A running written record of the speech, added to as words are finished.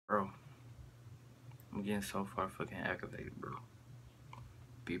Bro, I'm getting so far fucking aggravated, bro.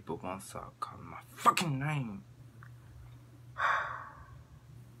 People gonna stop calling my fucking name.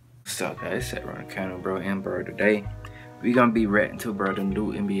 So guys, set around the counter, bro, and bro, today we gonna be reacting to, bro, the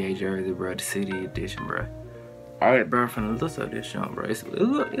new NBA jersey, bro, the city edition, bro. Alright, bro, from the looks of this jump, bro, it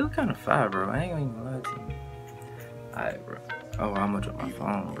look kind of fire, bro. I ain't gonna even lie to you. Alright, bro. Oh, I'm gonna drop my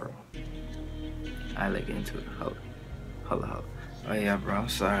phone, bro. Let's get into it. Hold up. Oh yeah, bro, I'm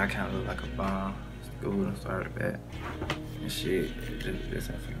sorry, I kinda look like a bomb. School and started back. And shit, this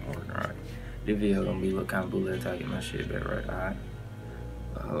ain't fucking working right. This video gonna be look kinda bullet until I get my shit back right, alright?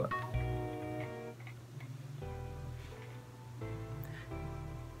 But hold up.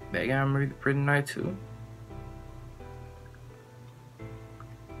 Background pretty nice too.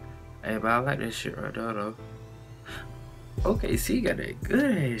 Hey, but I like that shit right there though. Okay, see, you got that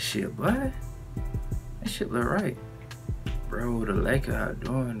good ass shit, boy. That shit look right. Bro, the Lakers out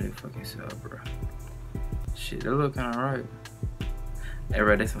doing they fucking self, bro. Shit, they look kinda right. Hey,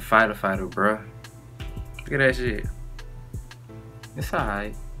 bro, that's some fighter, bro. Look at that shit. It's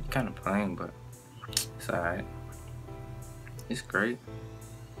alright. It's kinda plain, but it's alright. It's great.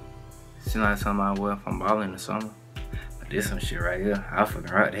 Seems like something I wear if I'm balling in the summer. But this some shit right here. I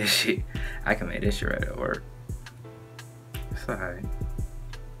fucking rock that shit. I can make this shit right at work. It's alright.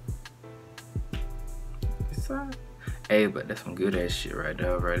 It's alright. Hey, but that's some good ass shit right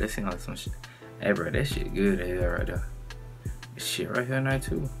there, bro. That seems like some shit. Hey, bro, that shit good as hell right there. This shit right here nice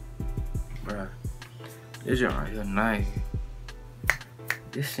too. Bro, this shit right here nice.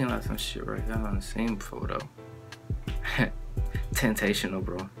 This seems like some shit right here I haven't seen before though. Tentational,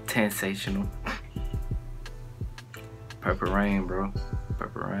 bro. Sensational. Purple rain, bro.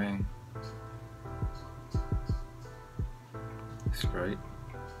 Purple rain. It's great.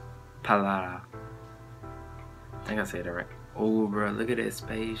 Palada. I think I said that right. Oh, bro, look at that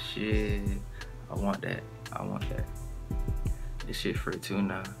space shit. I want that. This shit free too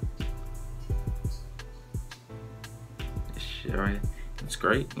now. This shit right here. It's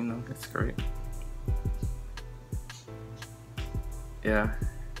great, you know, it's great. Yeah,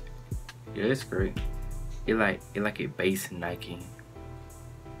 it's great. It like a base Nike.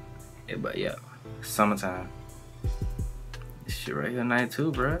 Yeah, but yeah, summertime. This shit right here nice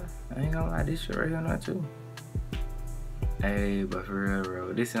too, bro. I ain't gonna lie, this shit right here nice too. Hey, but for real,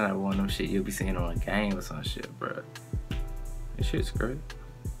 bro, this ain't like one of them shit you'll be seeing on a game or some shit, bro. This shit's great.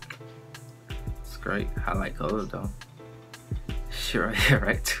 It's great. Highlight colors though. Shit right here,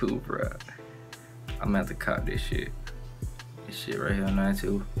 right too, bro. I'm gonna have to cop this shit. This shit right here nice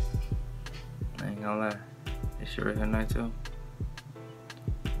too. I ain't gonna lie. This shit right here nice too.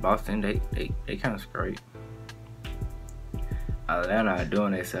 Boston, they kind of great. Atlanta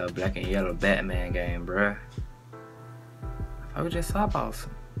doing this black and yellow Batman game, bruh. I just saw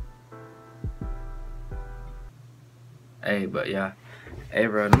Boston. Hey, but yeah. Hey,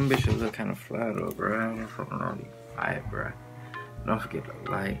 bro, them bitches look kind of fly though, bro. I'm fucking on fire, bro. Don't forget to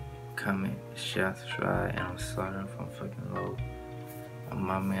like, comment, share, subscribe, and I'm starting from fucking low. On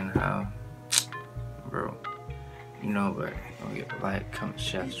my man house, bro. You know, but don't forget to like, comment,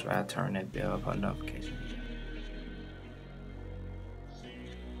 share, subscribe, turn that bell up on notification.